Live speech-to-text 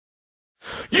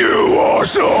You are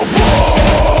so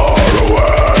far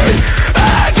away,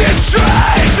 and it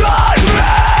strains on me.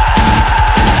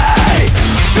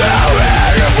 Still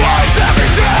hear your voice every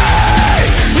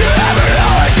day. You never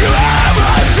know what you have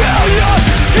until you're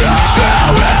gone.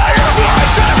 Still hear your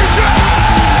voice every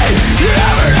day. You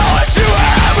never know what you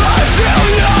have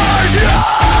until you're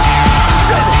gone.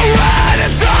 So when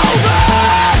it's over,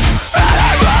 and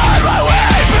I'm on my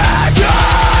way back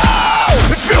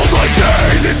home, it feels like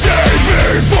days and days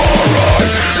before I'm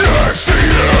next to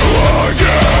you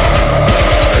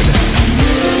again.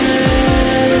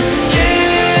 This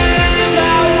is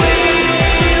how we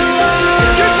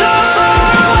love. You're so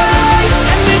far away,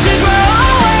 and this is where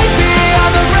I'll always be,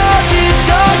 on the road that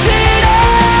doesn't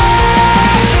end.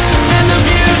 And the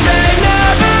views they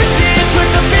never cease,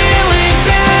 with the feeling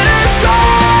bittersweet.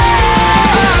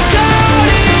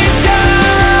 Counting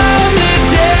down the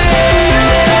days.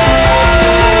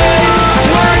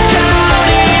 We're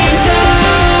counting down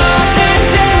the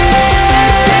days.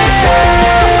 This is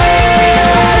how we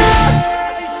love.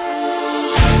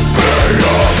 Beat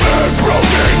up and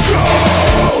broken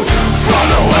down from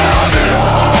the world at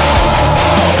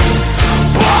all,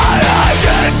 but I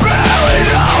can barely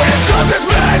know it's 'cause this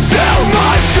means too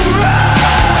much to me.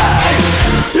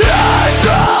 You're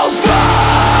so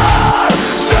far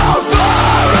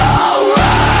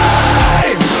away.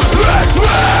 This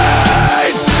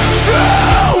means so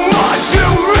much to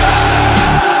me.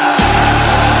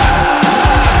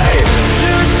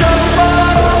 You're so far,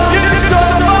 you're so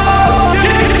far,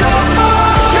 you're so far,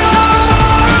 you're so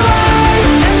far away.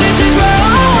 And this is where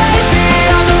I'll always be,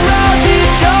 on the road that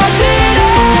doesn't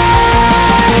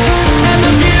end. And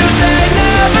the views they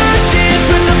never cease,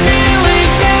 with the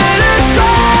feeling bittersweet.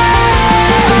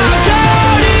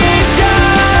 Counting down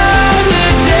the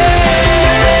days.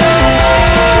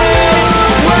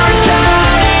 We're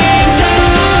counting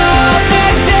down the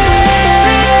days.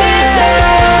 This is how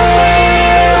we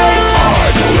love. I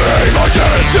believe I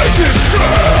can't take this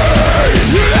straight.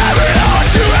 You never know what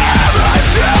you have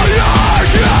until you're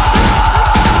gone.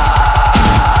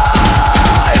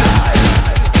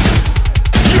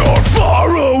 You're far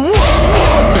away,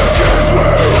 but this is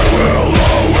where I will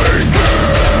always be.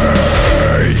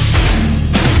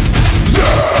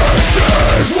 This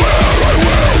is where I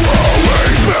will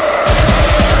always be.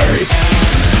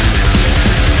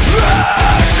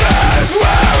 This is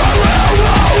where I will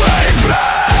always be.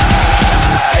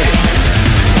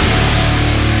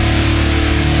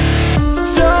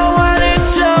 So when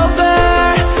it's over,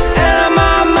 and I'm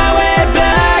on my way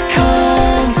back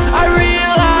home, I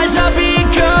realize I'll be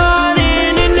gone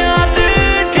in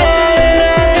another day.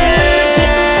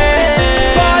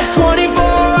 But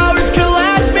 24 hours could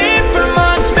last me for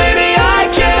months. Maybe I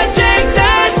can't take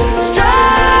this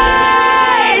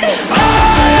straight.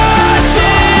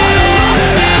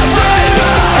 This is where I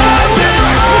will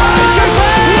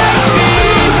always be,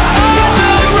 on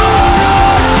the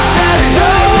road that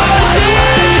doesn't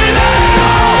end.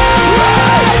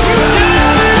 You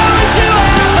never know what you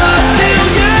have until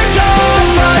you're gone,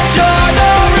 but you're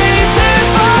the reason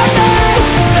for me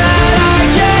that I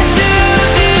can do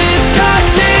this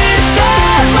consistently.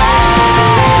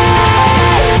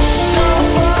 So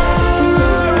far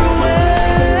away.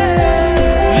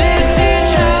 This is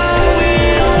how we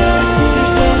love.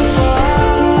 You're so far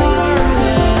away.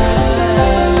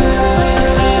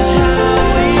 This is how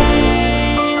we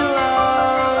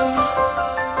love.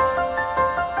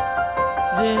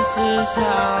 This is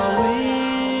how we